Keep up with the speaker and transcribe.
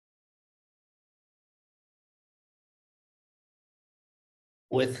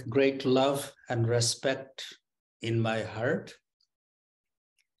With great love and respect in my heart,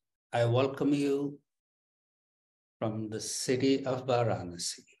 I welcome you from the city of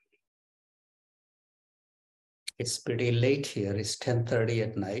Varanasi. It's pretty late here, it's 10:30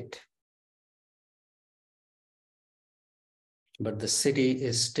 at night, but the city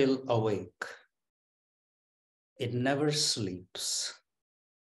is still awake. It never sleeps.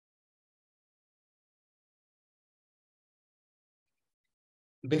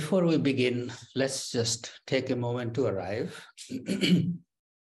 Before we begin, let's just take a moment to arrive.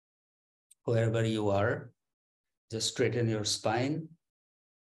 Wherever you are, just straighten your spine,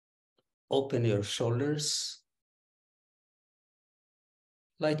 open your shoulders,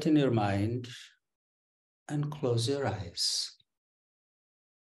 lighten your mind, and close your eyes.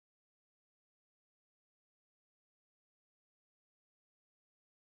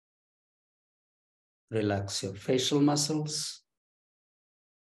 Relax your facial muscles,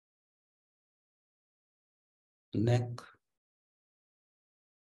 neck,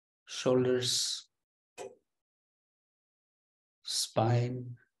 shoulders,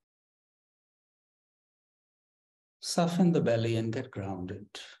 spine. Soften the belly and get grounded.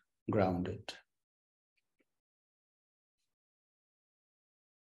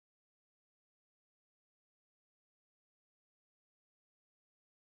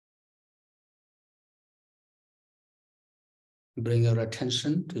 Bring your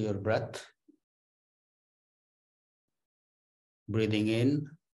attention to your breath. Breathing in,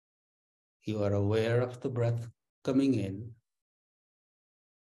 you are aware of the breath coming in.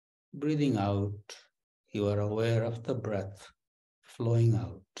 Breathing out, you are aware of the breath flowing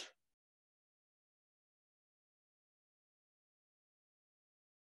out.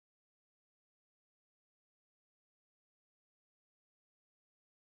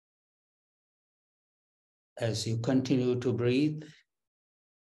 As you continue to breathe,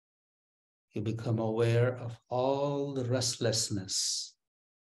 you become aware of all the restlessness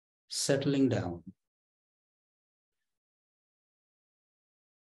settling down.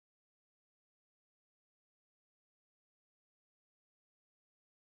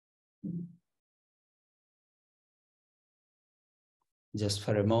 Just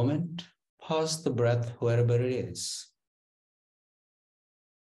for a moment, pause the breath wherever it is.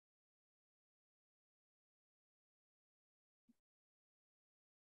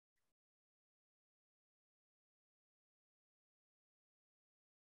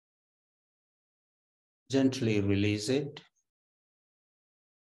 Gently release it.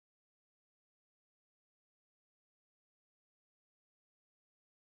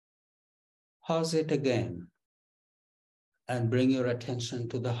 Pause it again and bring your attention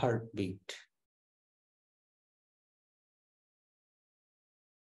to the heartbeat.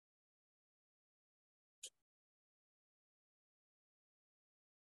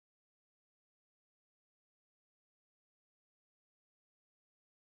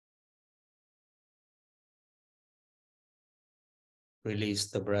 Release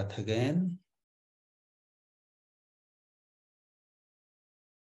the breath again.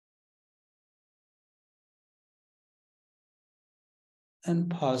 And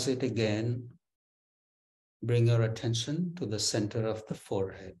pause it again. Bring your attention to the center of the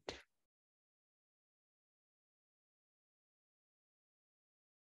forehead.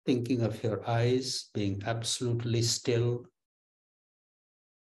 Thinking of your eyes being absolutely still.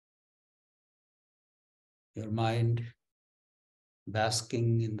 Your mind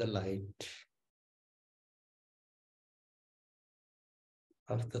basking in the light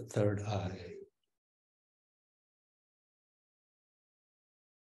of the third eye.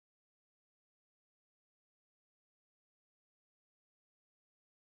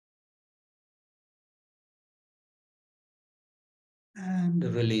 And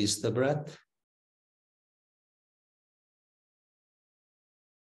release the breath.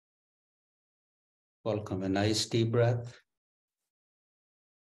 Welcome a nice deep breath.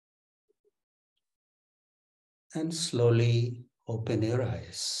 And slowly open your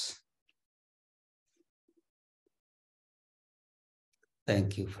eyes.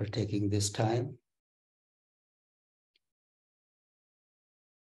 Thank you for taking this time.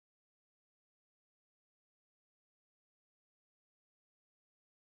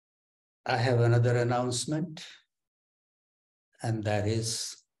 I have another announcement, and that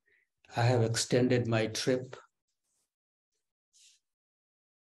is I have extended my trip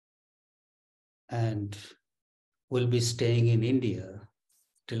and will be staying in India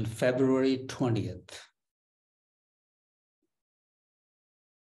till February 20th.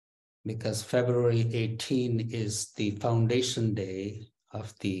 Because February 18 is the foundation day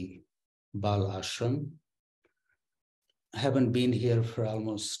of the Bal Ashram. I haven't been here for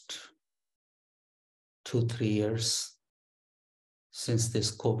almost 2-3 years since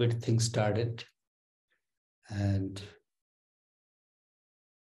this COVID thing started. And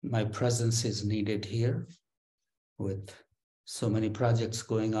my presence is needed here with so many projects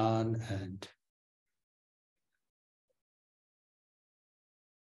going on, and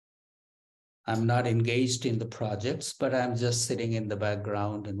I'm not engaged in the projects, but I'm just sitting in the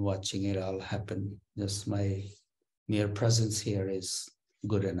background and watching it all happen. Just my mere presence here is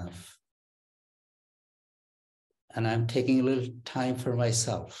good enough. And I'm taking a little time for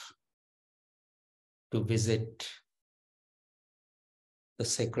myself to visit the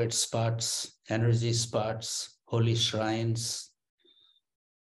sacred spots, energy spots, holy shrines,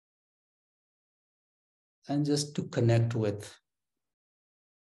 and just to connect with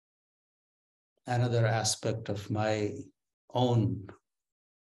another aspect of my own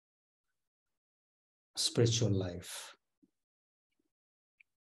spiritual life.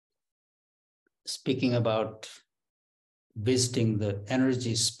 Speaking about visiting the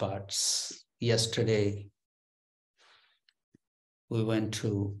energy spots, yesterday we went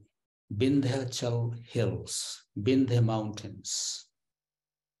to Vindhyachal Hills, Vindhya Mountains.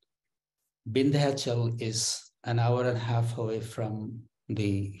 Vindhyachal is an hour and a half away from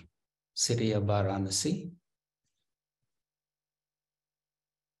the city of Varanasi.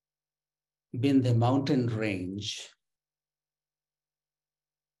 Vindhya mountain range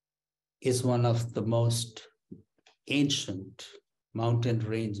is one of the most ancient mountain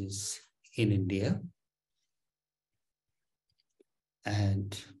ranges in India.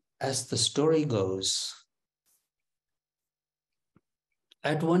 And as the story goes,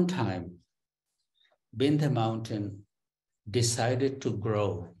 at one time, Vindhya mountain decided to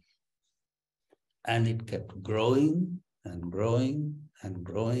grow, and it kept growing and growing and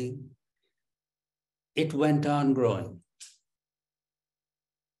growing. It went on growing.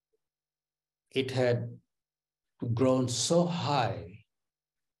 It had grown so high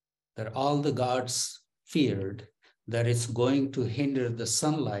that all the gods feared that it's going to hinder the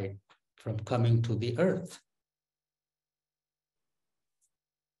sunlight from coming to the earth.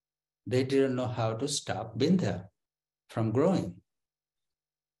 They didn't know how to stop Vindhya from growing.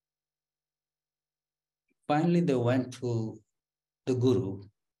 Finally, they went to the guru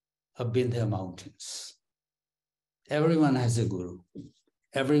of Vindhya mountains. Everyone has a guru.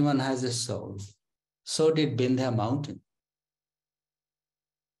 Everyone has a soul. So did Vindhya mountain.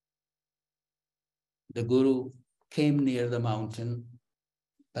 The guru came near the mountain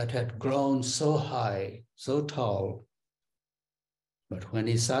that had grown so high, so tall. But when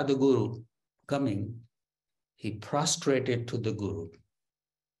he saw the guru coming, he prostrated to the guru.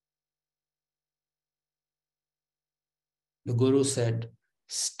 The guru said,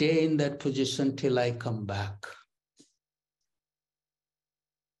 "Stay in that position till I come back."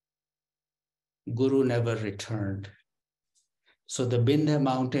 Guru never returned. So the Vindhya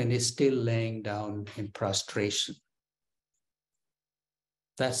mountain is still laying down in prostration.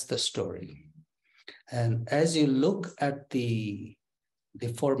 That's the story. And as you look at the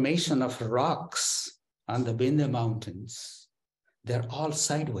formation of rocks on the Vindhya mountains, they're all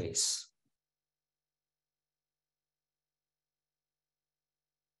sideways.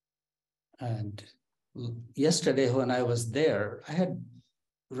 And yesterday when I was there, I had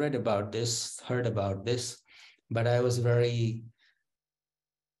read about this, heard about this, but I was very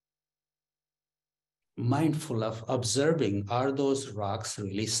mindful of observing, are those rocks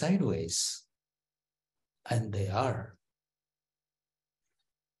really sideways? And they are.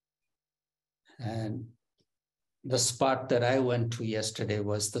 And the spot that I went to yesterday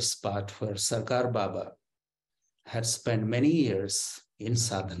was the spot where Sarkar Baba had spent many years in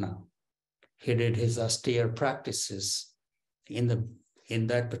sadhana. He did his austere practices in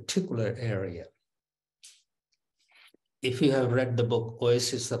that particular area. If you have read the book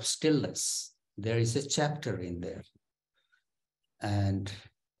Oasis of Stillness, there is a chapter in there. And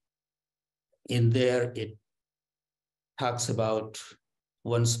in there, it talks about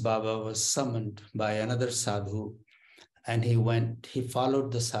once Baba was summoned by another sadhu, and he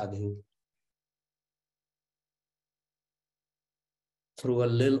followed the sadhu through a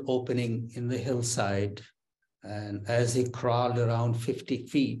little opening in the hillside. And as he crawled around 50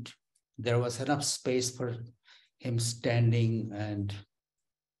 feet, there was enough space for him standing, and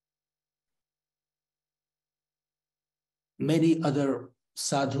many other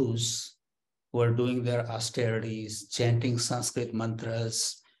sadhus were doing their austerities, chanting Sanskrit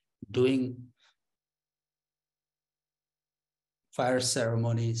mantras, doing fire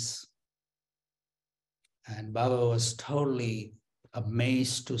ceremonies. And Baba was totally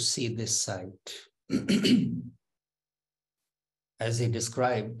amazed to see this sight. as he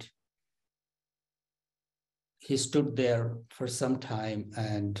described, he stood there for some time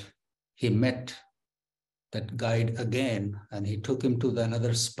and he met that guide again, and he took him to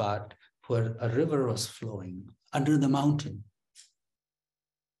another spot where a river was flowing under the mountain.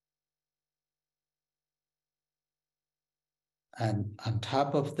 And on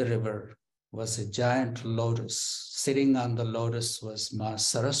top of the river was a giant lotus. Sitting on the lotus was Ma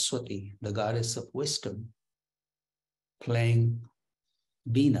Saraswati, the goddess of wisdom, playing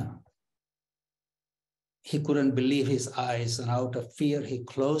Veena. He couldn't believe his eyes, and out of fear, he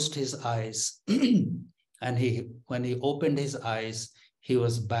closed his eyes. And when he opened his eyes, he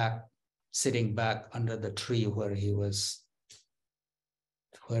was back, sitting back under the tree where he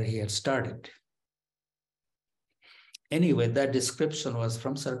had started. Anyway, that description was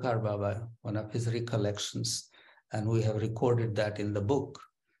from Sarkar Baba, one of his recollections, and we have recorded that in the book.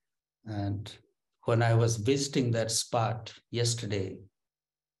 And when I was visiting that spot yesterday,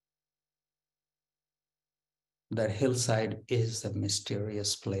 that hillside is a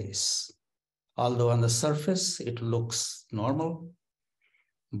mysterious place. Although on the surface, it looks normal,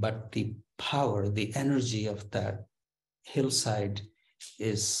 but the power, the energy of that hillside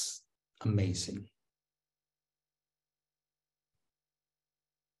is amazing.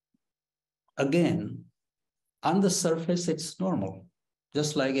 Again, on the surface, it's normal,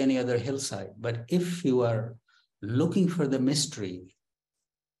 just like any other hillside. But if you are looking for the mystery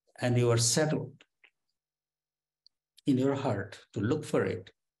and you are settled in your heart to look for it,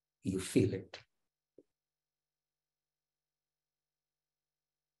 you feel it.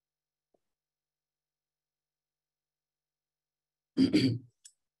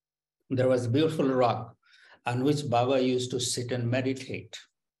 There was a beautiful rock on which Baba used to sit and meditate.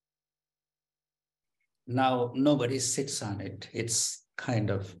 Now, nobody sits on it. It's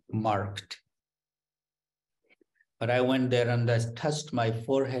kind of marked. But I went there and I touched my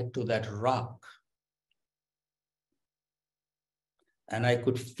forehead to that rock. And I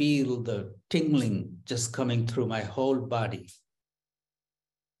could feel the tingling just coming through my whole body.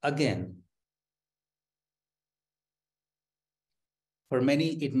 Again, for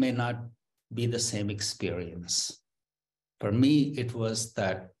many, it may not be the same experience. For me, it was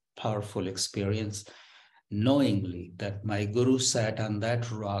that powerful experience, knowingly that my guru sat on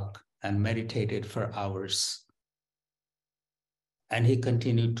that rock and meditated for hours. And he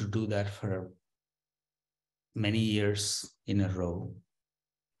continued to do that for many years in a row.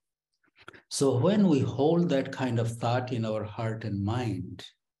 So when we hold that kind of thought in our heart and mind,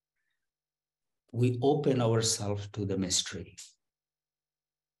 we open ourselves to the mystery.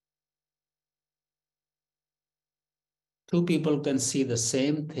 Two people can see the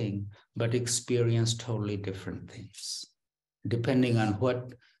same thing, but experience totally different things, depending on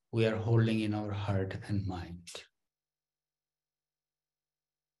what we are holding in our heart and mind.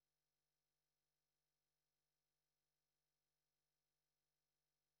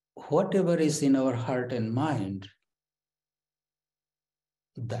 Whatever is in our heart and mind,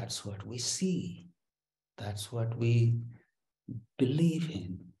 that's what we see. That's what we believe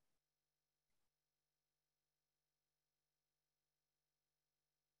in.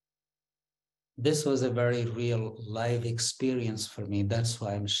 This was a very real live experience for me. That's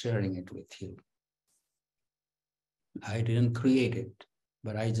why I'm sharing it with you. I didn't create it,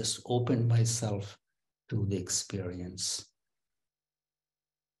 but I just opened myself to the experience.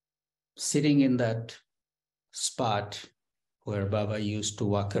 Sitting in that spot where Baba used to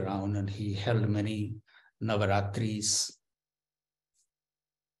walk around, and he held many Navaratris.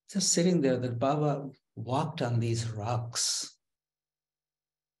 Just sitting there, that Baba walked on these rocks.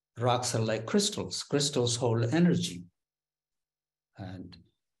 Rocks are like crystals. Crystals hold energy. And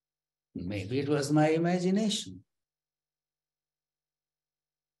maybe it was my imagination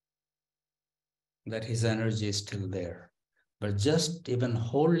that his energy is still there. But just even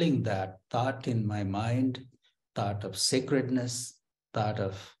holding that thought in my mind, thought of sacredness, thought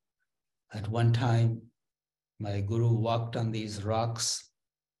of, at one time, my guru walked on these rocks,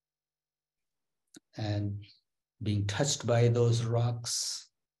 and being touched by those rocks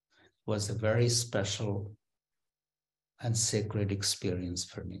was a very special and sacred experience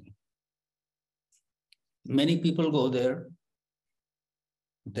for me. Many people go there.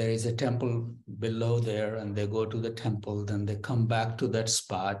 There is a temple below there, and they go to the temple, then they come back to that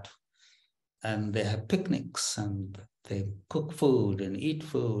spot, and they have picnics, and they cook food and eat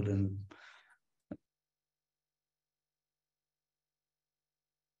food, and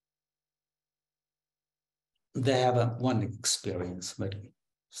they have one experience. But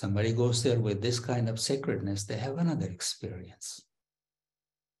somebody goes there with this kind of sacredness, they have another experience.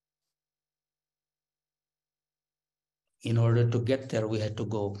 in order to get there, we had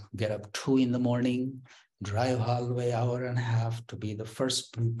to get up 2 a.m, drive all the way hour and a half to be the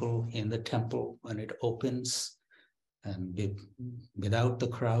first people in the temple when it opens, and without the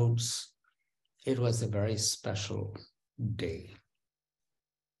crowds. It was a very special day.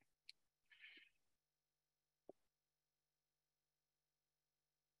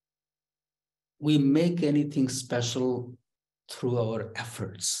 We make anything special through our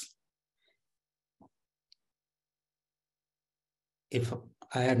efforts. If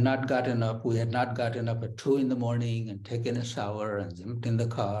I had not gotten up, we had not gotten up at 2 a.m and taken a shower and jumped in the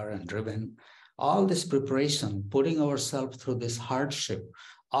car and driven, all this preparation, putting ourselves through this hardship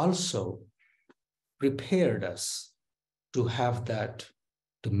also prepared us to have that,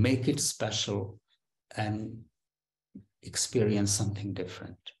 to make it special and experience something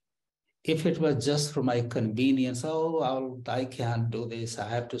different. If it was just for my convenience, I can't do this, I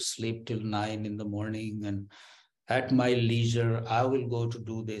have to sleep till 9 a.m, and at my leisure, I will go to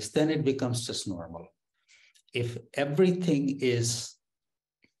do this, then it becomes just normal. If everything is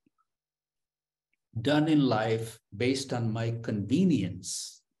done in life based on my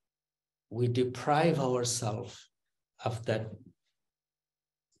convenience, we deprive ourselves of that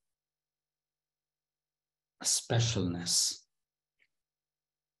specialness.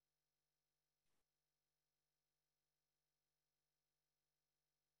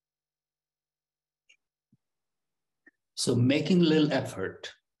 So making little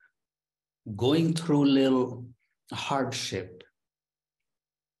effort, going through little hardship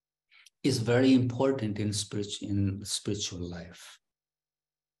is very important in spiritual life.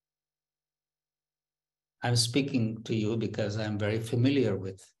 I'm speaking to you because I'm very familiar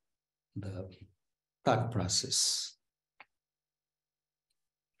with the thought process.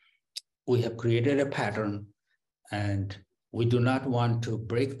 We have created a pattern, and we do not want to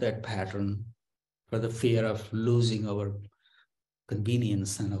break that pattern for the fear of losing our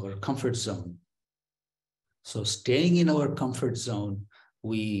convenience and our comfort zone. So staying in our comfort zone,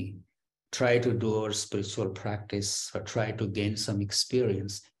 we try to do our spiritual practice or try to gain some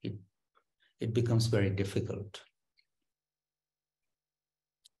experience. It becomes very difficult.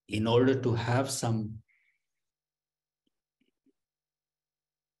 In order to have some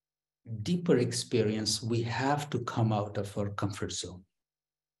deeper experience, we have to come out of our comfort zone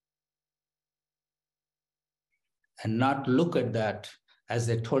and not look at that as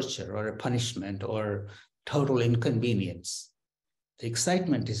a torture or a punishment or total inconvenience. The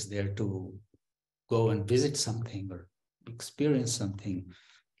excitement is there to go and visit something or experience something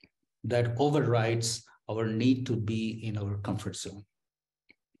that overrides our need to be in our comfort zone.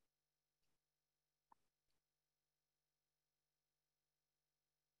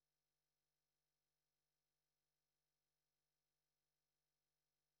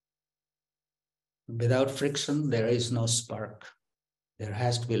 Without friction, there is no spark. There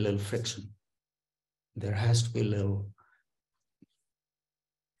has to be a little friction. There has to be a little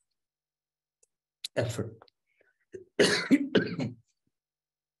effort.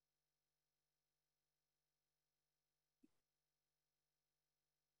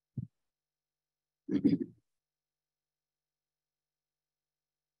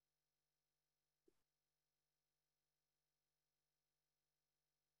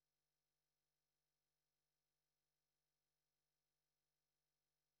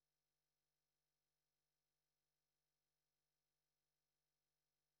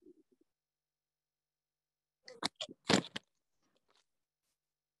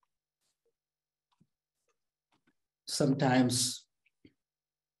 Sometimes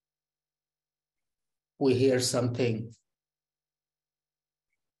we hear something,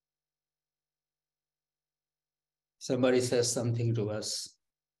 somebody says something to us,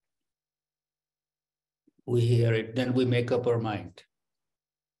 we hear it, then we make up our mind.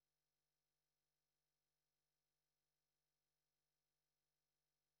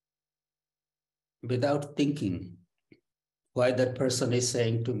 Without thinking why that person is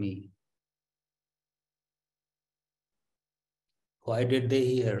saying to me. Why did they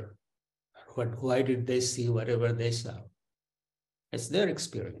hear? Why did they see whatever they saw? It's their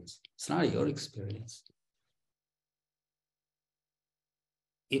experience. It's not your experience.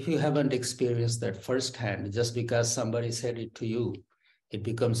 If you haven't experienced that firsthand, just because somebody said it to you, it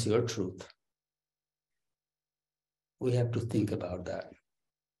becomes your truth. We have to think about that.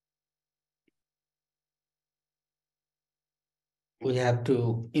 We have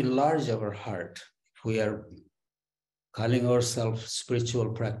to enlarge our heart. If we are calling ourselves spiritual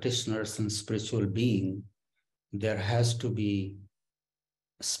practitioners and spiritual being, there has to be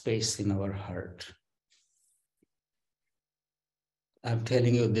space in our heart. I'm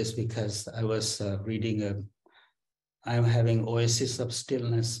telling you this because I was reading I'm having Oasis of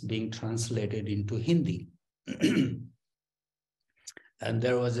Stillness being translated into Hindi. And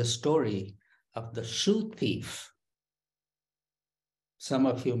there was a story of the shoe thief. Some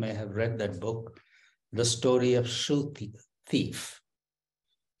of you may have read that book, The Story of Shoe Thief.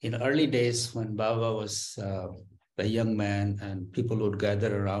 In early days when Baba was a young man and people would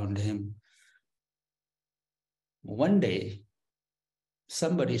gather around him, one day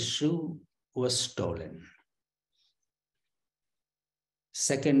somebody's shoe was stolen.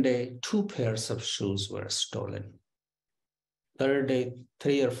 Second day, 2 pairs of shoes were stolen. Third day,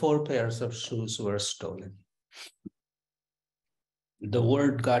 3 or 4 pairs of shoes were stolen. The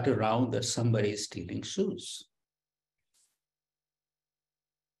word got around that somebody is stealing shoes.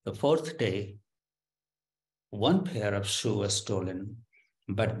 The 4th day, 1 pair of shoes was stolen,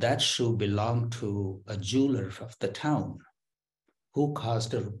 but that shoe belonged to a jeweler of the town who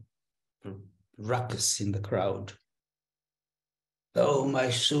caused a ruckus in the crowd. Oh, my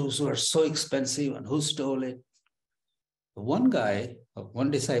shoes were so expensive, and who stole it? One guy,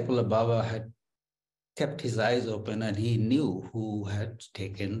 one disciple of Baba had kept his eyes open and he knew who had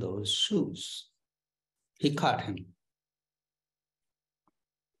taken those shoes. He caught him,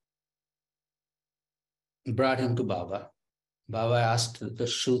 brought him to Baba. Baba asked the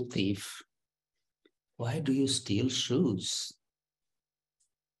shoe thief, "Why do you steal shoes?"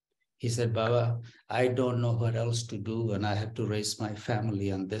 He said, "Baba, I don't know what else to do and I have to raise my family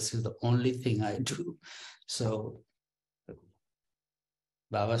and this is the only thing I do." So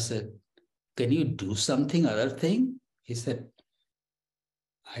Baba said, "Can you do something other thing?" He said,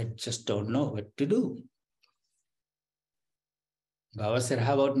 "I just don't know what to do." Baba said,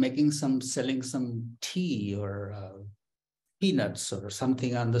 "How about selling some tea or peanuts or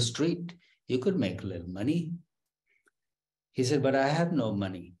something on the street? You could make a little money." He said, "But I have no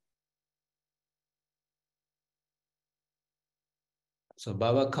money." So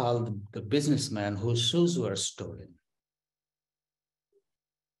Baba called the businessman whose shoes were stolen.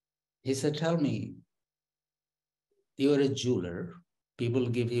 He said, "Tell me, you are a jeweler. People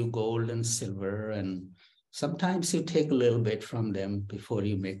give you gold and silver, and sometimes you take a little bit from them before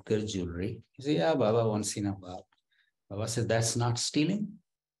you make their jewelry." He said, "Yeah, Baba, once in a while." Baba said, "That's not stealing.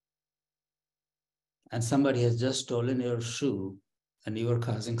 And somebody has just stolen your shoe and you are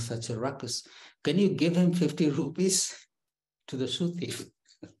causing such a ruckus. Can you give him 50 rupees to the shoe thief?"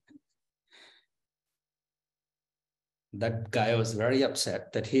 That guy was very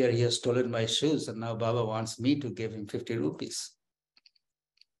upset that here he has stolen my shoes and now Baba wants me to give him 50 rupees.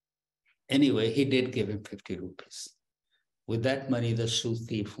 Anyway, he did give him 50 rupees. With that money, the shoe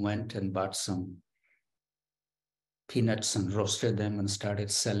thief went and bought some peanuts and roasted them and started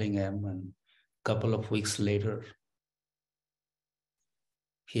selling them. And a couple of weeks later,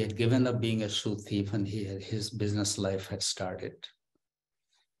 he had given up being a shoe thief and his business life had started.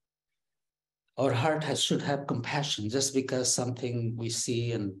 Our heart should have compassion. Just because something we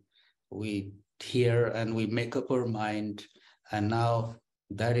see and we hear and we make up our mind, and now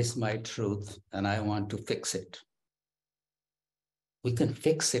that is my truth and I want to fix it. We can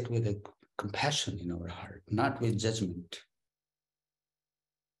fix it with a compassion in our heart, not with judgment.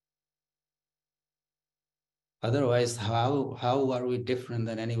 Otherwise, how are we different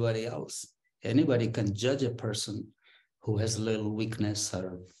than anybody else? Anybody can judge a person who has a little weakness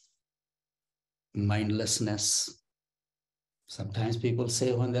or mindlessness. Sometimes people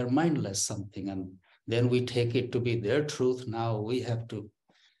say when they're mindless something, and then we take it to be their truth. Now we have to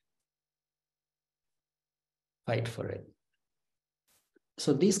fight for it.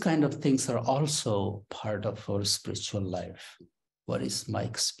 So these kind of things are also part of our spiritual life. What is my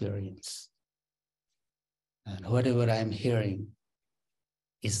experience? And whatever I'm hearing,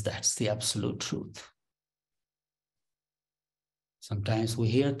 that's the absolute truth. Sometimes we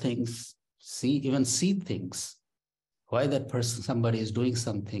hear things, even see things. Why that person, somebody is doing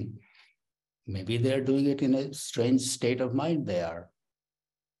something. Maybe they're doing it in a strange state of mind they are.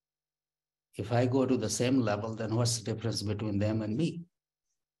 If I go to the same level, then what's the difference between them and me?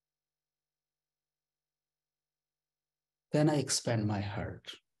 Can I expand my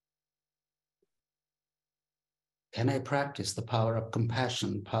heart? Can I practice the power of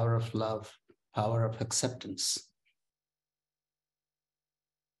compassion, power of love, power of acceptance?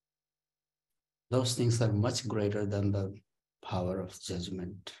 Those things are much greater than the power of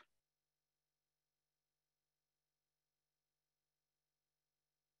judgment.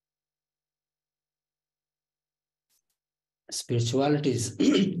 Spirituality is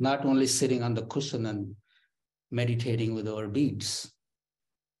not only sitting on the cushion and meditating with our beads.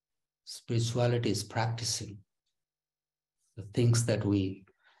 Spirituality is practicing the things that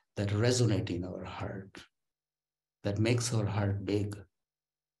resonate in our heart. that makes our heart big.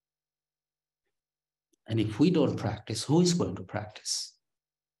 And if we don't practice, who is going to practice?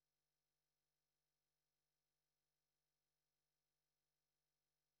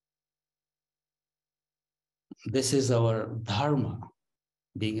 This is our dharma,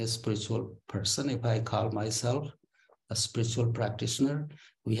 being a spiritual person. If I call myself a spiritual practitioner,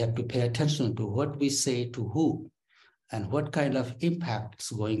 we have to pay attention to what we say to who and what kind of impact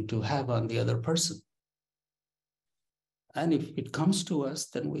it's going to have on the other person. And if it comes to us,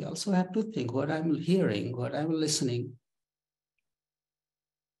 then we also have to think what I'm hearing, what I'm listening.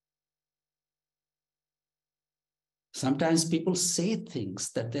 Sometimes people say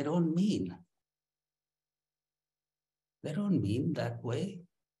things that they don't mean. They don't mean that way.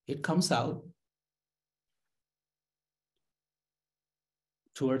 It comes out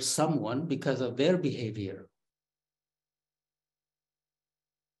towards someone because of their behavior.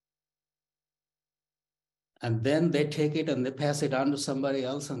 And then they take it and they pass it on to somebody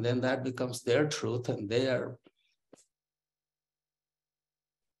else, and then that becomes their truth, and they are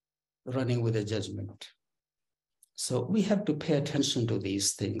running with a judgment. So we have to pay attention to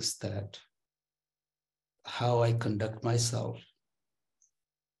these things, that how I conduct myself.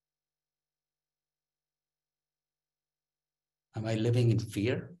 Am I living in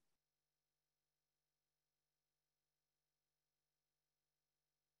fear?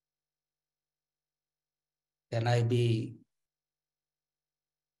 Can I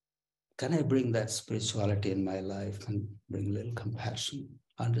bring that spirituality in my life and bring a little compassion,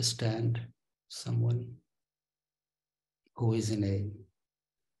 understand someone who is in a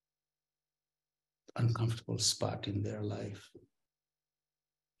uncomfortable spot in their life?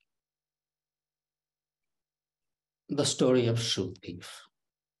 The story of shoe thief.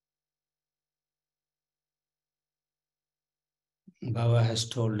 Baba has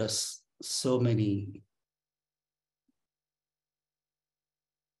told us so many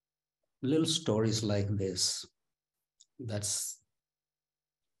little stories like this.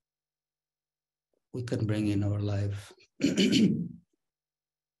 We can bring in our life to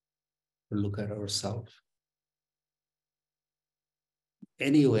look at ourselves.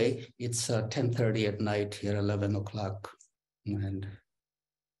 Anyway, it's 10:30 at night here, 11 o'clock, and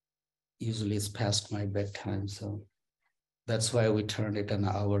usually it's past my bedtime, so that's why we turned it an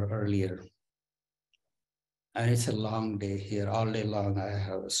hour earlier. And it's a long day here. All day long, I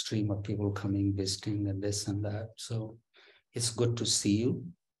have a stream of people coming, visiting, and this and that. So it's good to see you.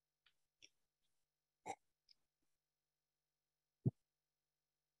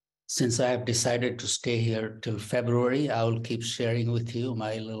 Since I have decided to stay here till February, I will keep sharing with you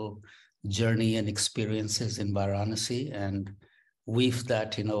my little journey and experiences in Varanasi and weave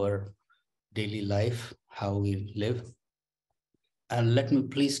that in our daily life, how we live. And let me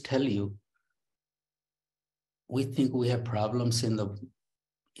please tell you, we think we have problems in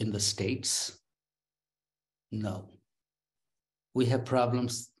the States. No. We have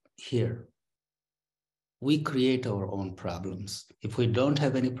problems here. We create our own problems. If we don't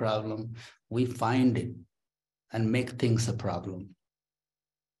have any problem, we find it and make things a problem.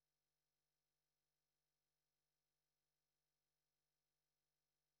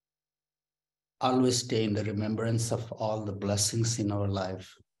 Always stay in the remembrance of all the blessings in our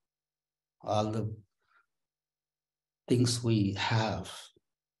life, all the things we have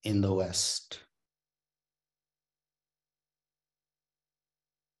in the West.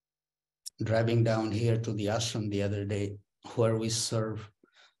 Driving down here to the ashram the other day, where we serve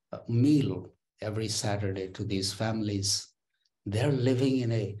a meal every Saturday to these families, they're living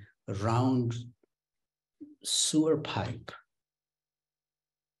in a round sewer pipe.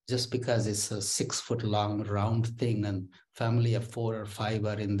 Just because it's a 6-foot long round thing and family of 4 or 5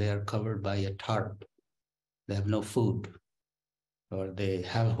 are in there covered by a tarp. They have no food, or they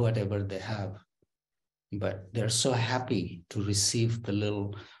have whatever they have. But they're so happy to receive the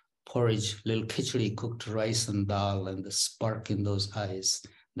little porridge, little khichdi, cooked rice and dal, and the spark in those eyes,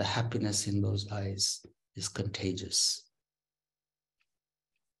 the happiness in those eyes is contagious.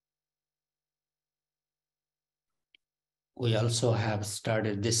 We also have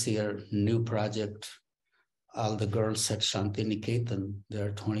started this year new project. All the girls at Shanti Niketan, there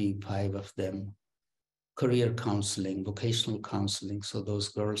are 25 of them, career counseling, vocational counseling, so those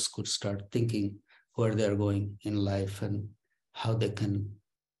girls could start thinking where they're going in life and how they can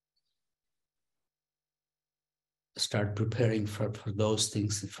start preparing for those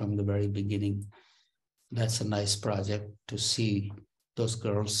things from the very beginning. That's a nice project to see those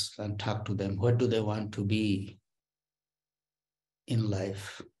girls and talk to them. What do they want to be in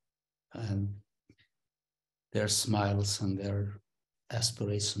life? And their smiles and their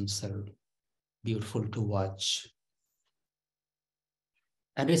aspirations are beautiful to watch.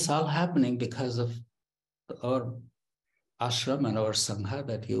 And it's all happening because of our ashram and our sangha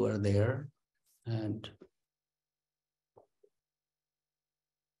that you are there. And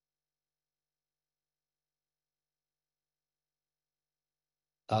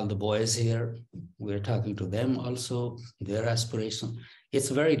all the boys here, we're talking to them also, their aspiration. It's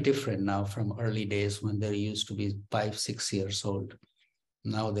very different now from early days when they used to be 5, 6 years old.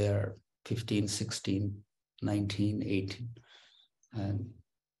 Now they're 15, 16, 19, 18. And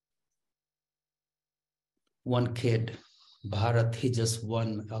one kid, Bharat, he just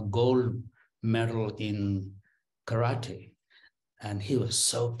won a gold medal in karate. And he was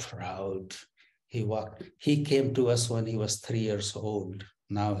so proud. He came to us when he was 3 years old.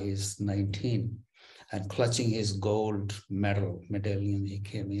 Now he's 19. And clutching his gold medallion, he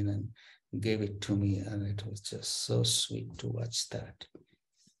came in and gave it to me. And it was just so sweet to watch that.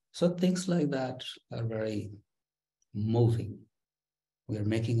 So things like that are very moving. We are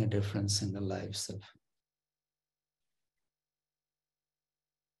making a difference in the lives of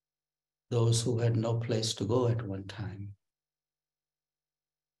those who had no place to go at one time.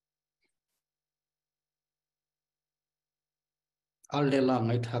 All day long,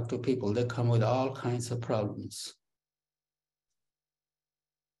 I talk to people. They come with all kinds of problems.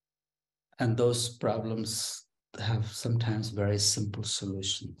 And those problems have sometimes very simple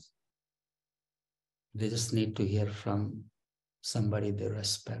solutions. They just need to hear from somebody they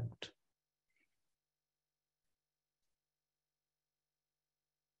respect.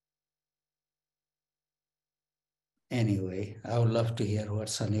 Anyway, I would love to hear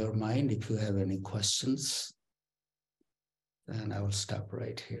what's on your mind. If you have any questions, then I will stop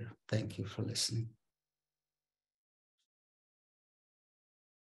right here. Thank you for listening.